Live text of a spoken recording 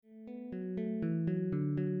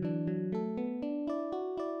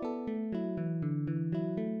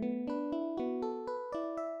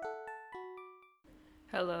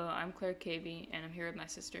I'm Claire Cavey, and I'm here with my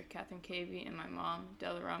sister, Catherine Cavey, and my mom,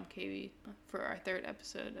 Delaram Cavey, for our third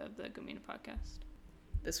episode of the GoMENA podcast.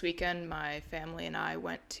 This weekend, my family and I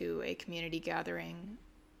went to a community gathering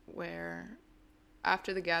where,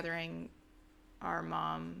 after the gathering, our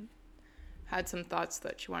mom had some thoughts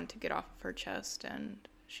that she wanted to get off of her chest, and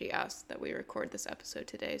she asked that we record this episode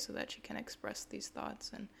today so that she can express these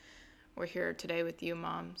thoughts. And we're here today with you,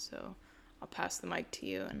 Mom, so I'll pass the mic to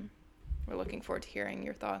you, and we're looking forward to hearing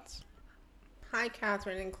your thoughts. Hi,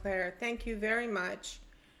 Catherine and Claire. Thank you very much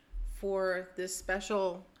for this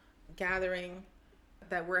special gathering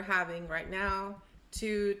that we're having right now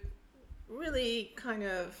to really kind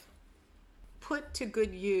of put to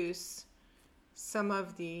good use some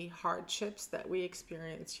of the hardships that we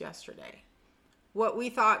experienced yesterday. What we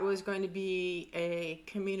thought was going to be a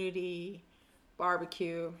community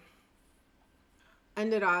barbecue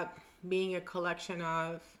ended up being a collection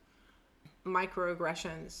of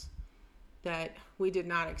microaggressions that we did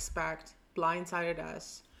not expect, blindsided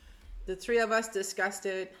us. The three of us discussed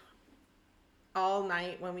it all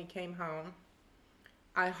night when we came home.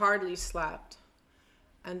 I hardly slept.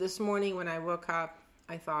 And this morning when I woke up,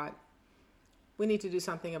 I thought, we need to do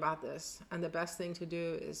something about this. And the best thing to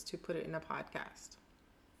do is to put it in a podcast.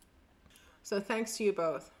 So thanks to you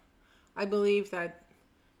both. I believe that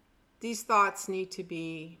these thoughts need to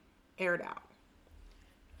be aired out.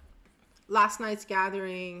 Last night's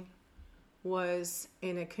gathering was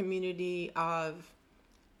in a community of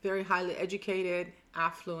very highly educated,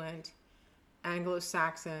 affluent,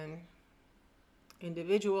 Anglo-Saxon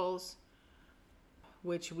individuals,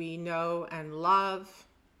 which we know and love,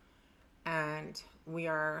 and we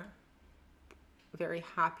are very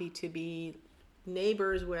happy to be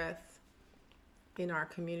neighbors with in our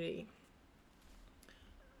community.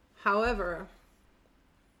 However,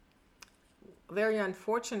 very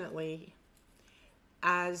unfortunately,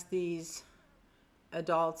 as these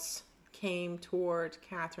adults came toward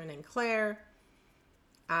Catherine and Claire,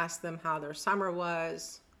 asked them how their summer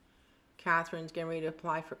was, Catherine's getting ready to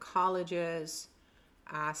apply for colleges,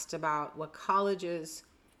 asked about what colleges,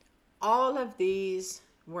 all of these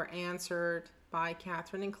were answered by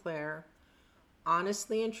Catherine and Claire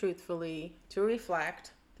honestly and truthfully to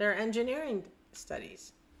reflect their engineering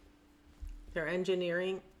studies, their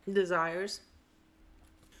engineering desires,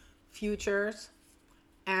 futures,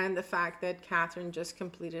 and the fact that Catherine just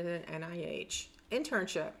completed an NIH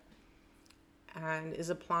internship and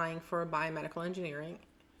is applying for biomedical engineering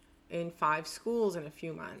in 5 schools in a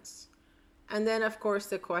few months. And then, of course,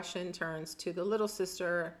 the question turns to the little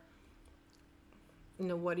sister,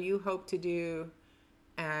 what do you hope to do?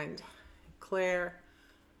 And Claire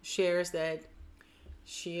shares that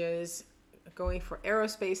she is going for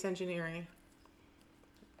aerospace engineering.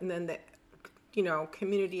 And then the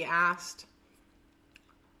community asked,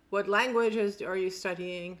 what languages are you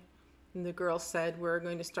studying? And the girl said, we're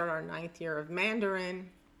going to start our 9th year of Mandarin.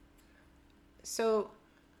 So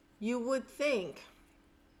you would think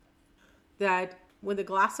that with a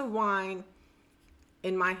glass of wine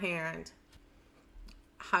in my hand,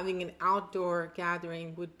 having an outdoor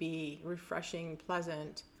gathering would be refreshing,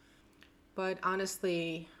 pleasant. But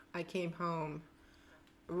honestly, I came home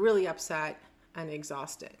really upset and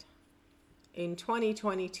exhausted. In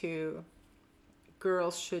 2022,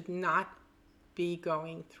 girls should not be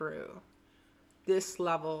going through this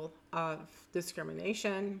level of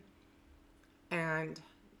discrimination and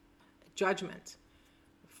judgment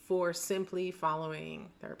for simply following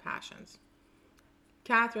their passions.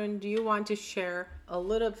 Catherine, do you want to share a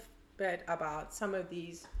little bit about some of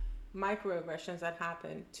these microaggressions that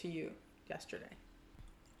happened to you yesterday?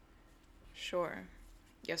 Sure.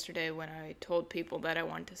 Yesterday, when I told people that I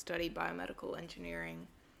wanted to study biomedical engineering,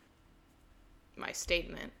 my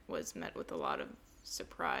statement was met with a lot of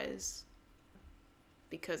surprise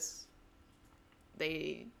because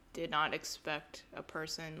they did not expect a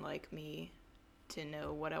person like me to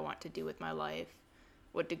know what I want to do with my life,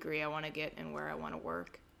 what degree I want to get, and where I want to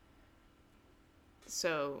work.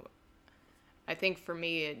 So I think for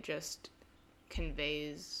me, it just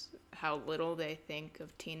conveys how little they think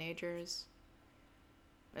of teenagers,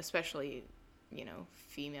 especially,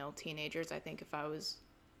 female teenagers. I think if I was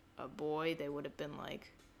a boy, they would have been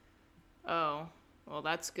like, oh, well,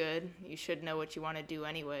 that's good. You should know what you want to do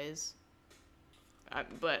anyways.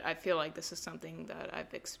 But I feel like this is something that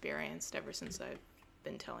I've experienced ever since I've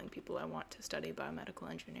been telling people I want to study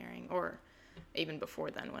biomedical engineering, or even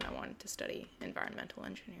before then when I wanted to study environmental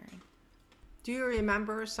engineering. Do you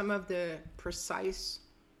remember some of the precise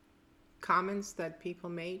comments that people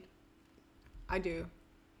made? I do.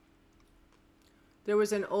 There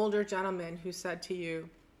was an older gentleman who said to you,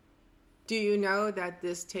 Do you know that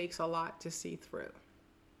this takes a lot to see through?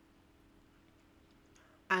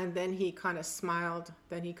 And then he kind of smiled.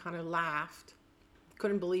 Then he kind of laughed.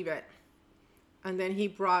 Couldn't believe it. And then he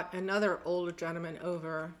brought another older gentleman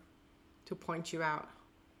over to point you out.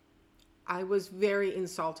 I was very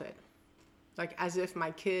insulted. Like as if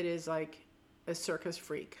my kid is like a circus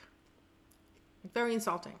freak. Very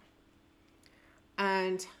insulting.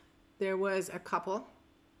 And there was a couple,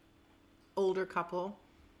 older couple,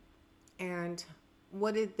 and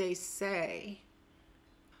what did they say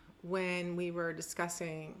when we were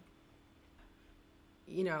discussing,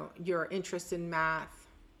 your interest in math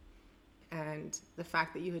and the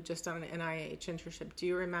fact that you had just done an NIH internship? Do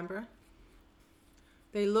you remember?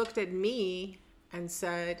 They looked at me and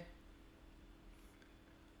said,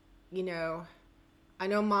 I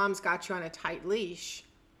know mom's got you on a tight leash,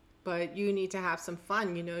 but you need to have some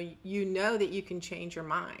fun. You know that you can change your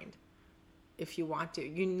mind if you want to.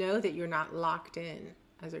 You know that you're not locked in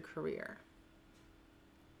as a career.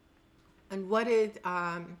 And what did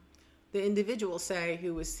the individual say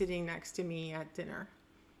who was sitting next to me at dinner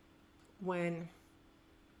when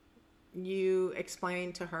you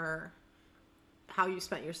explained to her how you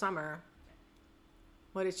spent your summer?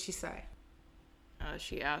 What did she say?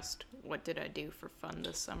 She asked, what did I do for fun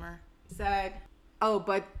this summer? Said, oh,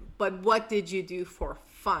 but what did you do for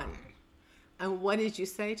fun? And what did you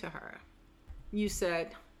say to her? You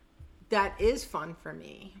said, that is fun for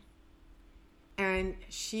me. And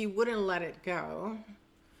she wouldn't let it go.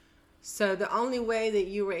 So the only way that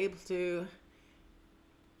you were able to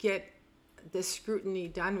get the scrutiny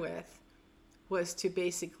done with was to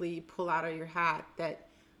basically pull out of your hat that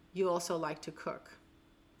you also like to cook.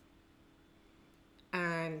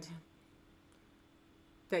 And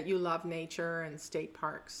that you love nature and state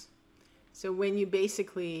parks. So when you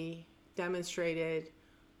basically demonstrated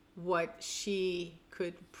what she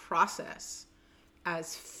could process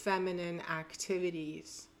as feminine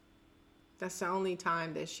activities, that's the only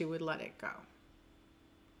time that she would let it go.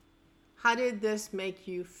 How did this make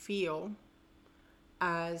you feel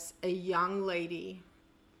as a young lady,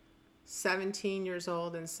 17 years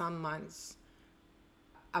old in some months,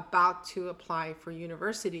 about to apply for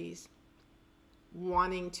universities,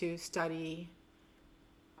 wanting to study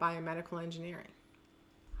biomedical engineering?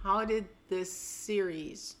 How did this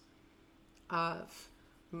series of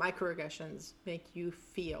microaggressions make you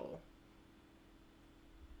feel?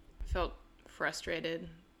 I felt frustrated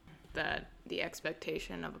that the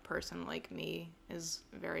expectation of a person like me is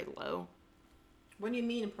very low. What do you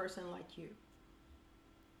mean a person like you?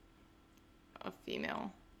 A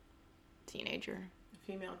female teenager. A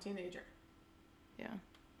female teenager. Yeah.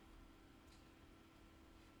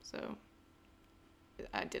 So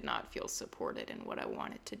I did not feel supported in what I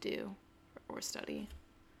wanted to do or study.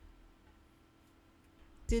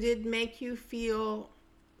 Did it make you feel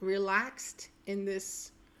relaxed in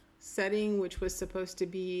this setting, which was supposed to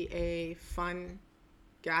be a fun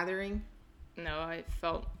gathering? No, I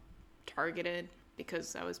felt targeted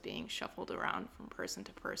because I was being shuffled around from person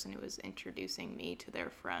to person who was introducing me to their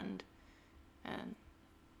friend. And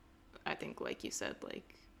I think, like you said,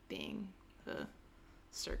 like being the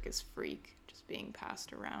circus freak, just being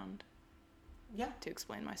passed around to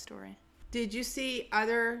explain my story. Did you see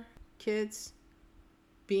other kids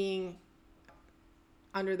being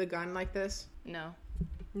under the gun like this? No.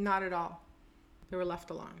 Not at all. They were left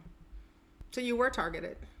alone. So you were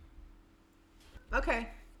targeted. Okay.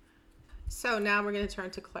 So now we're going to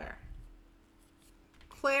turn to Claire.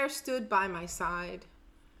 Claire stood by my side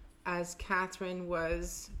as Catherine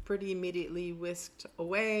was pretty immediately whisked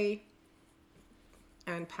away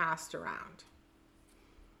and passed around.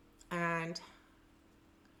 And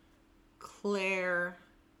Claire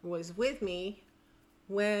was with me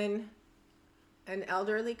when an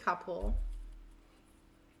elderly couple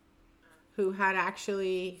who had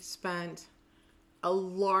actually spent a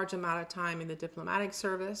large amount of time in the diplomatic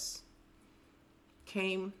service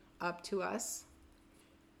came up to us.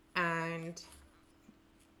 And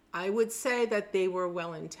I would say that they were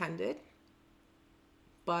well intended,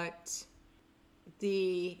 but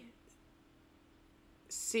the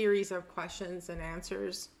series of questions and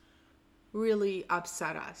answers really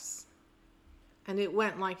upset us. And it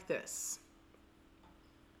went like this.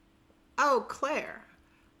 Oh, Claire,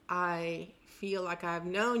 I feel like I've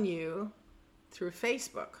known you through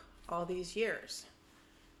Facebook all these years.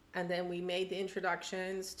 And then we made the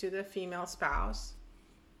introductions to the female spouse.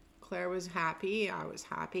 Claire was happy, I was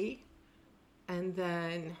happy. And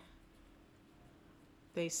then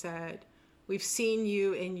they said, we've seen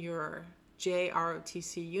you in your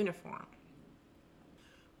JROTC uniform.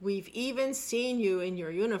 We've even seen you in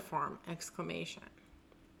your uniform, exclamation.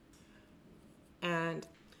 And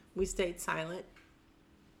we stayed silent.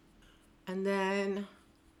 And then,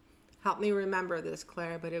 help me remember this,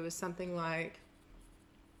 Claire, but it was something like,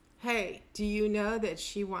 hey, do you know that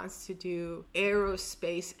she wants to do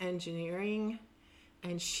aerospace engineering?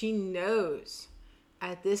 And she knows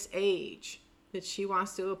at this age that she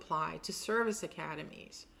wants to apply to service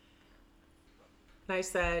academies. And I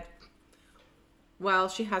said, well,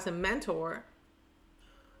 she has a mentor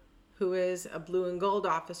who is a blue and gold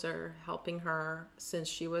officer helping her since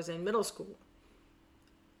she was in middle school.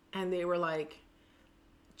 And they were like,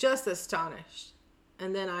 just astonished.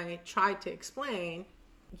 And then I tried to explain,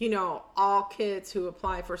 all kids who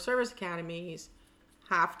apply for service academies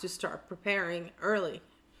have to start preparing early.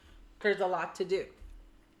 There's a lot to do.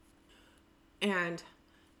 And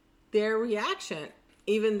their reaction,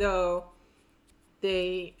 even though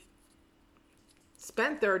they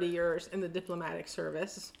spent 30 years in the diplomatic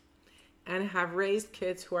service and have raised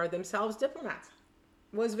kids who are themselves diplomats,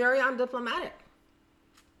 was very undiplomatic.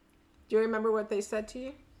 Do you remember what they said to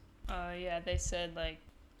you? Yeah, they said,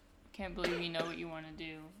 can't believe you know what you want to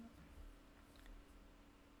do.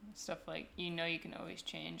 Stuff like, you can always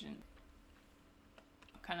change, and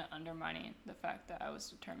kind of undermining the fact that I was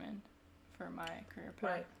determined for my career path.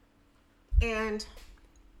 Right. And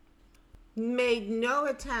made no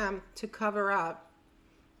attempt to cover up,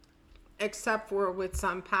 except for with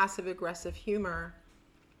some passive-aggressive humor.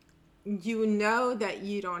 You know that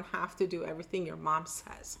you don't have to do everything your mom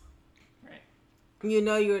says. Right. You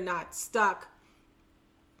know you're not stuck.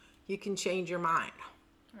 You can change your mind.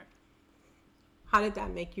 Right. How did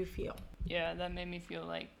that make you feel? Yeah, that made me feel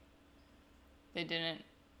like they didn't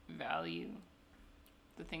value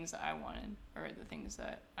the things that I wanted or the things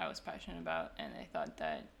that I was passionate about, and they thought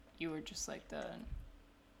that you were just like the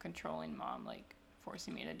controlling mom,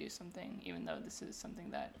 forcing me to do something, even though this is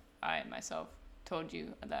something that I myself told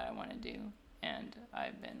you that I want to do, and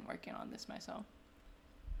I've been working on this myself.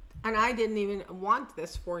 And I didn't even want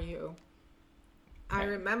this for you. I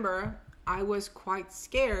remember I was quite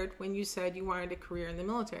scared when you said you wanted a career in the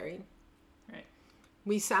military. Right.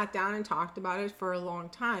 We sat down and talked about it for a long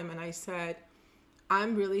time, and I said,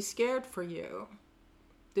 I'm really scared for you.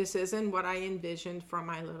 This isn't what I envisioned for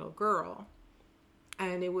my little girl.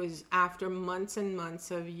 And it was after months and months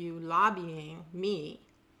of you lobbying me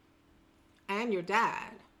and your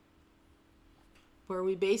dad, where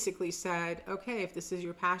we basically said, okay, if this is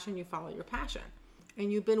your passion, you follow your passion.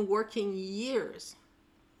 And you've been working years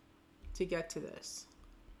to get to this.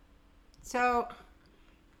 So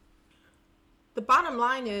the bottom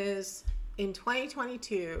line is, in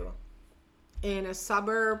 2022, in a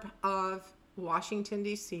suburb of Washington,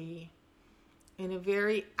 D.C., in a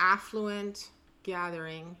very affluent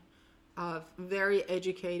gathering of very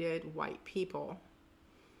educated white people,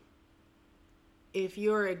 if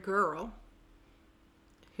you're a girl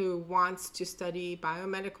who wants to study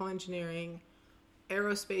biomedical engineering,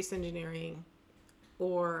 aerospace engineering,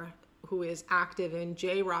 or who is active in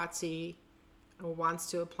JROTC or wants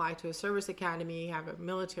to apply to a service academy, have a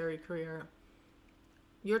military career,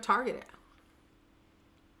 you're targeted.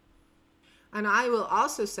 And I will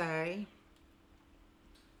also say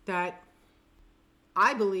that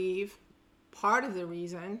I believe part of the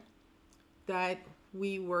reason that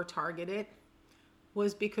we were targeted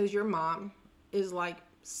was because your mom is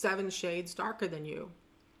 7 shades darker than you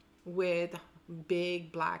with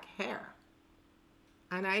big black hair.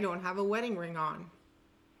 And I don't have a wedding ring on.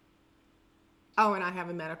 Oh, and I have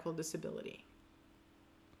a medical disability.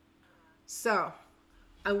 So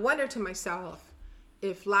I wonder to myself,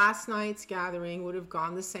 if last night's gathering would have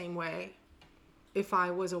gone the same way if I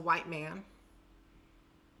was a white man,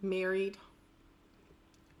 married,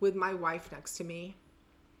 with my wife next to me,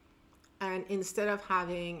 and instead of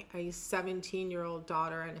having a 17-year-old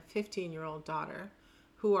daughter and a 15-year-old daughter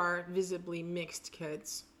who are visibly mixed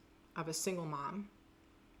kids of a single mom,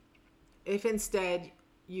 if instead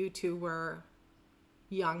you two were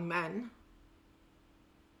young men,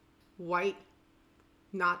 white,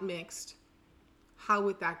 not mixed, how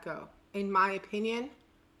would that go? In my opinion,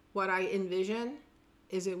 what I envision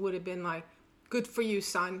is it would have been good for you,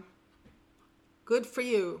 son. Good for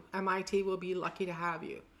you. MIT will be lucky to have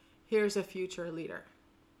you. Here's a future leader.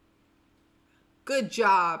 Good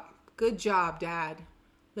job. Good job, Dad.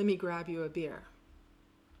 Let me grab you a beer.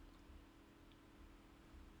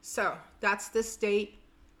 So that's the state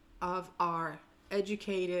of our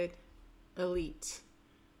educated elite.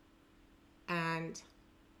 And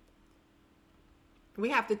we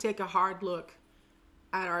have to take a hard look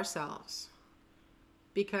at ourselves.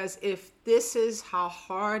 Because if this is how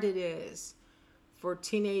hard it is for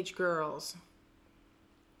teenage girls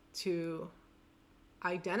to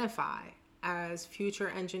identify as future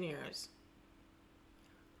engineers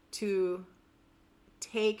to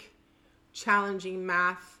take challenging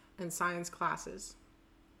math and science classes,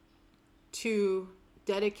 to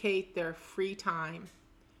dedicate their free time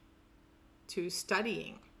to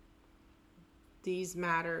studying these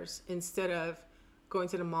matters instead of going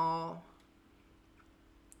to the mall,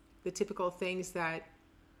 the typical things that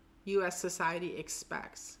U.S. society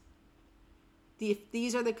expects.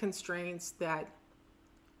 These are the constraints that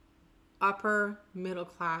upper middle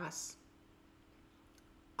class,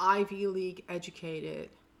 Ivy League educated,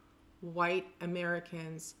 white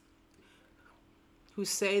Americans who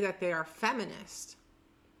say that they are feminist,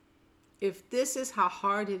 if this is how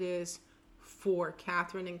hard it is for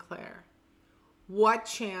Catherine and Claire, what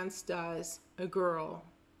chance does a girl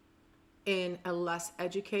in a less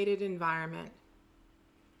educated environment,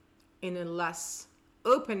 in a less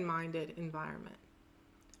open-minded environment,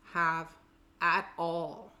 have at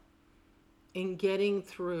all in getting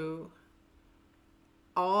through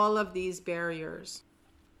all of these barriers?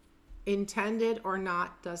 Intended or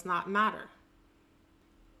not does not matter.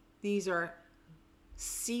 These are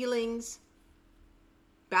ceilings,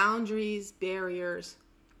 boundaries, barriers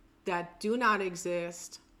that do not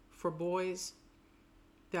exist for boys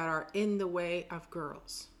that are in the way of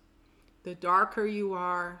girls. The darker you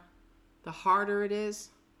are, the harder it is.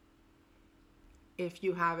 If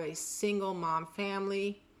you have a single mom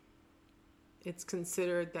family, it's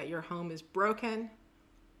considered that your home is broken.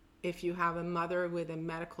 If you have a mother with a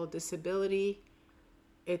medical disability,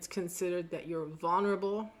 it's considered that you're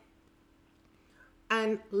vulnerable.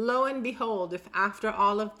 And lo and behold, if after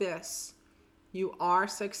all of this you are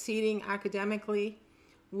succeeding academically,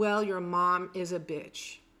 well, your mom is a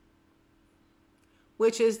bitch.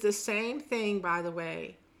 Which is the same thing, by the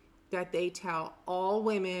way, that they tell all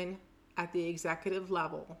women at the executive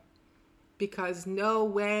level, because no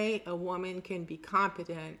way a woman can be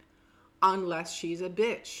competent unless she's a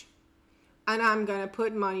bitch. And I'm going to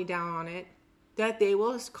put money down on it that they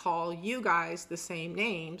will call you guys the same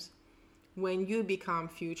names when you become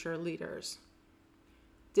future leaders.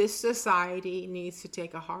 This society needs to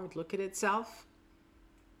take a hard look at itself.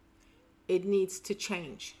 It needs to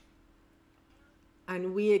change.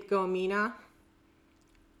 And we at GoMENA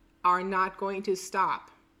are not going to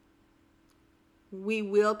stop. We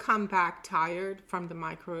will come back tired from the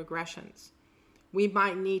microaggressions. We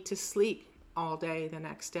might need to sleep all day the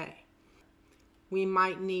next day. We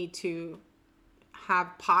might need to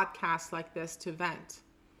have podcasts like this to vent.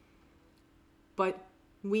 But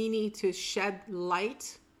we need to shed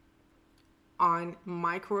light on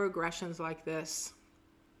microaggressions like this,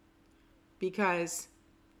 because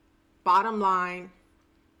bottom line,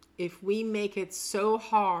 if we make it so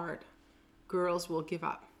hard, girls will give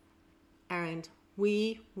up. And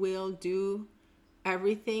we will do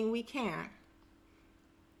everything we can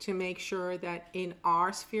to make sure that in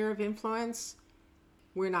our sphere of influence,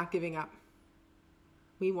 we're not giving up.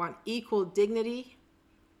 We want equal dignity,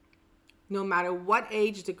 no matter what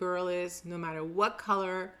age the girl is, no matter what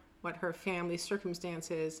color, what her family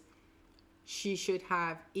circumstances. She should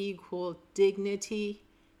have equal dignity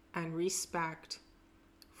and respect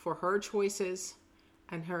for her choices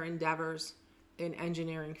and her endeavors in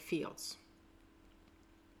engineering fields.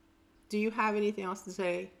 Do you have anything else to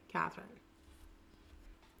say, Catherine?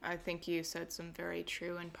 I think you said some very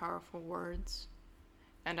true and powerful words.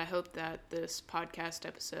 And I hope that this podcast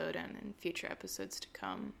episode and in future episodes to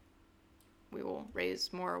come, we will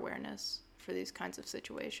raise more awareness for these kinds of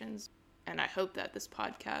situations. And I hope that this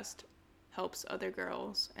podcast helps other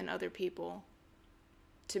girls and other people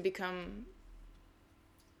to become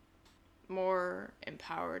more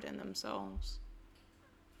empowered in themselves.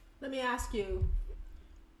 Let me ask you,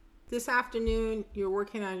 this afternoon you're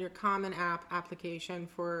working on your Common App application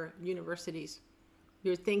for universities.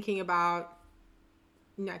 You're thinking about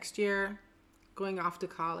next year going off to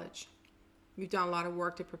college. You've done a lot of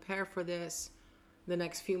work to prepare for this. The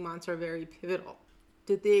next few months are very pivotal.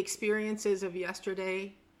 Did the experiences of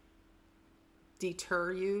yesterday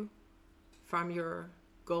deter you from your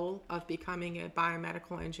goal of becoming a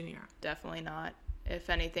biomedical engineer? Definitely not. If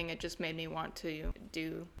anything, it just made me want to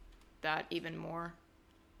do that even more,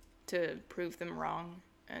 to prove them wrong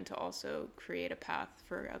and to also create a path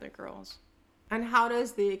for other girls. And how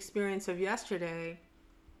does the experience of yesterday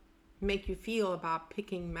make you feel about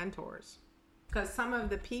picking mentors? Because some of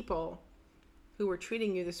the people who were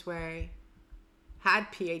treating you this way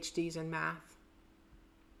had PhDs in math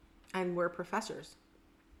and were professors.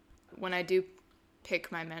 When I do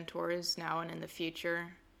pick my mentors now and in the future,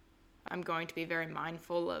 I'm going to be very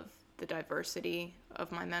mindful of the diversity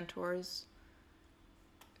of my mentors,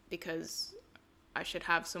 because I should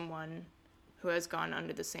have someone who has gone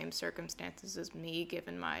under the same circumstances as me,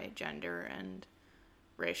 given my gender and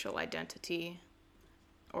racial identity,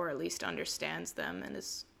 or at least understands them and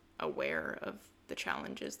is aware of the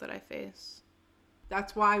challenges that I face.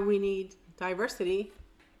 That's why we need diversity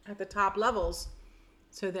at the top levels,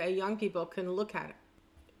 so that young people can look at it,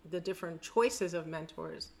 the different choices of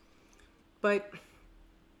mentors. But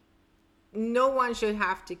no one should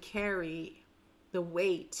have to carry the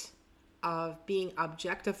weight of being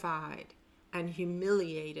objectified and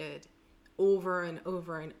humiliated over and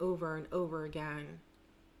over and over and over again,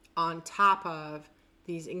 on top of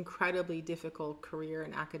these incredibly difficult career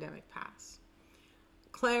and academic paths.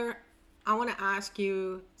 Claire, I want to ask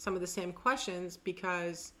you some of the same questions,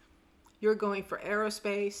 because you're going for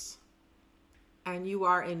aerospace and you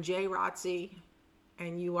are in JROTC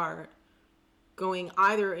and you are going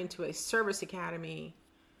either into a service academy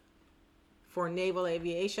for naval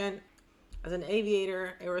aviation as an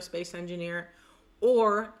aviator, aerospace engineer,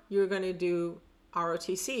 or you're going to do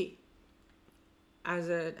ROTC as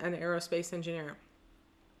an aerospace engineer.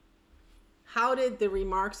 How did the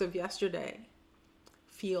remarks of yesterday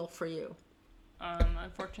feel for you?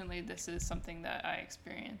 Unfortunately, this is something that I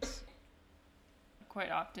experience quite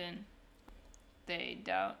often. They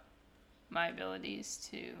doubt my abilities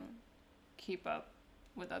to keep up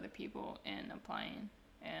with other people in applying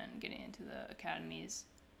and getting into the academies,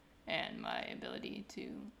 and my ability to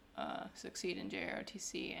succeed in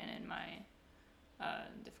JROTC and in my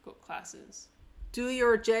difficult classes. Do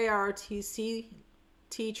your JROTC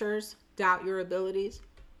teachers doubt your abilities?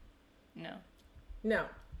 No. No.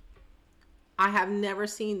 I have never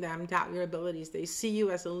seen them doubt your abilities. They see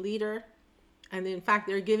you as a leader, and in fact,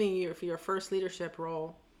 they're giving you for your first leadership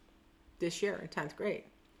role this year in 10th grade.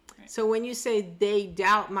 Right. So when you say they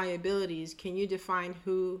doubt my abilities, can you define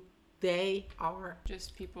who they are?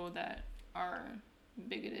 Just people that are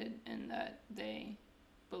bigoted and that they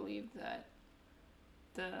believe that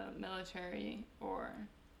the military or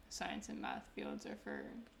science and math fields are for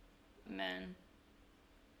men,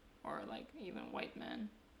 or like even white men,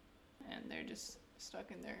 and they're just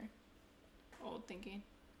stuck in their old thinking.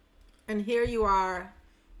 And here you are,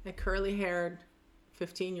 a curly-haired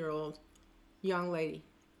 15-year-old young lady.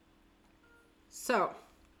 So,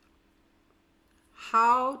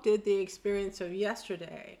 how did the experience of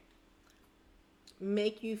yesterday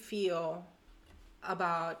make you feel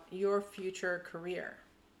about your future career?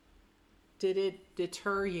 Did it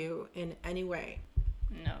deter you in any way?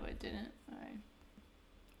 No, it didn't.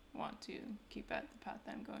 I want to keep at the path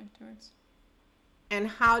that I'm going towards. And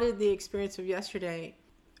how did the experience of yesterday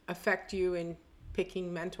affect you in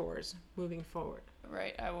picking mentors moving forward?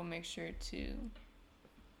 Right, I will make sure to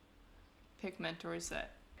pick mentors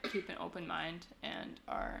that keep an open mind and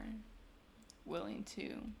are willing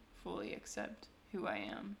to fully accept who I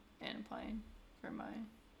am and applying for my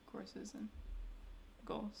courses and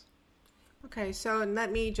goals. Okay, so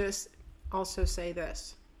let me just also say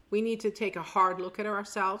this. We need to take a hard look at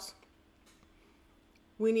ourselves.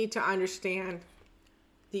 We need to understand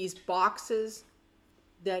these boxes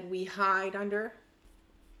that we hide under,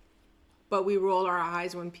 but we roll our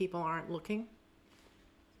eyes when people aren't looking,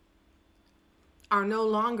 are no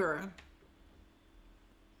longer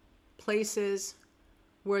places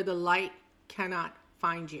where the light cannot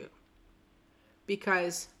find you.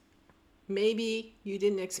 Because maybe you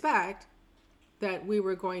didn't expect that we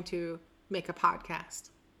were going to make a podcast,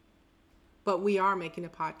 but we are making a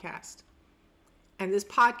podcast. And this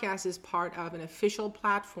podcast is part of an official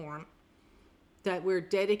platform that we're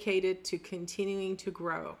dedicated to continuing to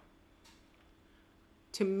grow,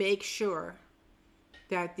 to make sure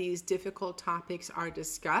that these difficult topics are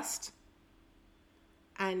discussed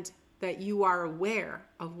and that you are aware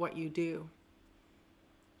of what you do.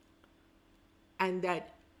 And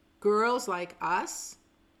that girls like us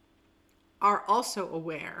are also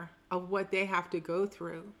aware of what they have to go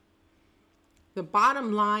through. The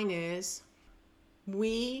bottom line is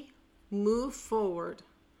we move forward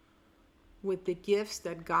with the gifts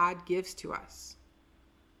that God gives to us,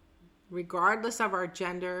 regardless of our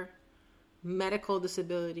gender, medical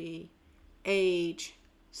disability, age,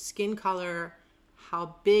 skin color,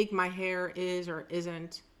 how big my hair is or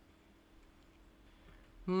isn't.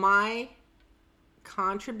 My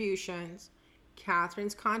contributions,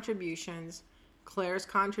 Catherine's contributions, Claire's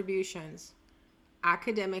contributions,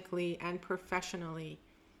 academically and professionally,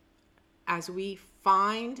 as we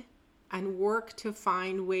find and work to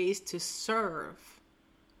find ways to serve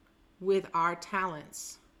with our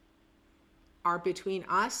talents, are between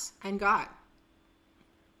us and God.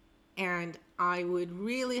 And I would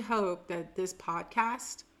really hope that this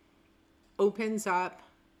podcast opens up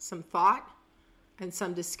some thought and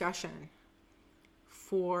some discussion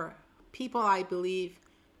for people I believe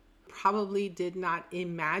probably did not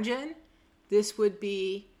imagine this would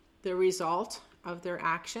be the result of their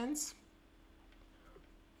actions.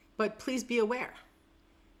 But please be aware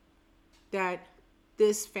that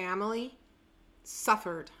this family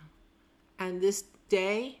suffered, and this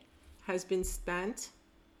day has been spent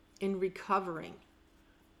in recovering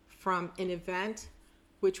from an event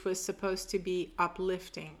which was supposed to be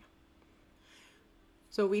uplifting.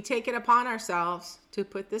 So we take it upon ourselves to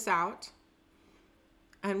put this out,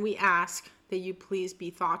 and we ask that you please be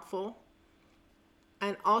thoughtful.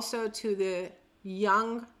 And also to the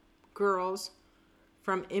young girls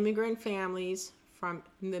from immigrant families from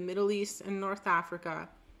the Middle East and North Africa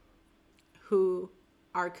who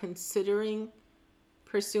are considering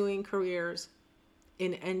pursuing careers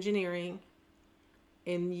in engineering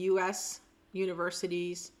in U.S.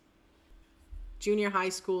 universities, junior high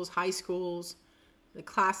schools, the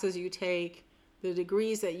classes you take, the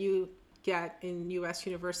degrees that you get in U.S.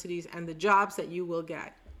 universities, and the jobs that you will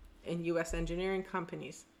get in U.S. engineering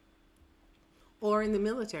companies or in the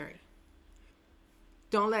military.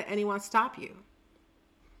 Don't let anyone stop you.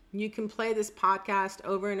 You can play this podcast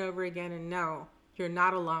over and over again and know you're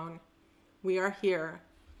not alone. We are here,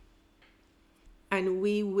 and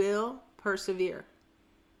we will persevere.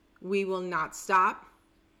 We will not stop,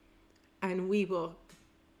 and we will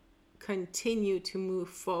continue to move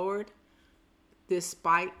forward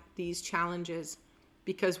despite these challenges,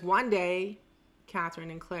 because one day,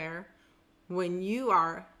 Catherine and Claire, when you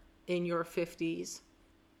are in your 50s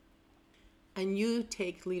and you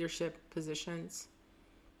take leadership positions,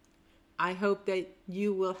 I hope that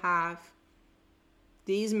you will have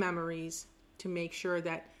these memories to make sure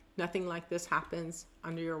that nothing like this happens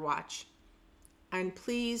under your watch. And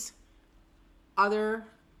please, other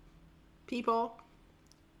people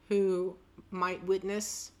who might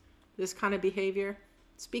witness this kind of behavior,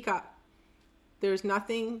 speak up. There's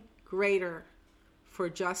nothing greater for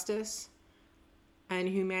justice and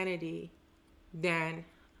humanity than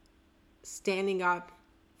standing up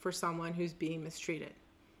for someone who's being mistreated.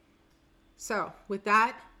 So with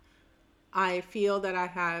that, I feel that I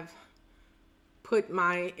have put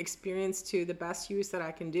my experience to the best use that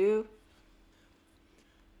I can do.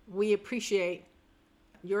 We appreciate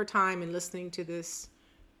your time in listening to this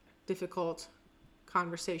difficult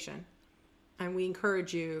conversation, and we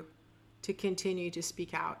encourage you to continue to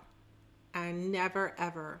speak out and never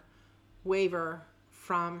ever waver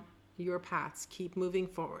from your paths. Keep moving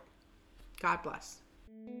forward. God bless.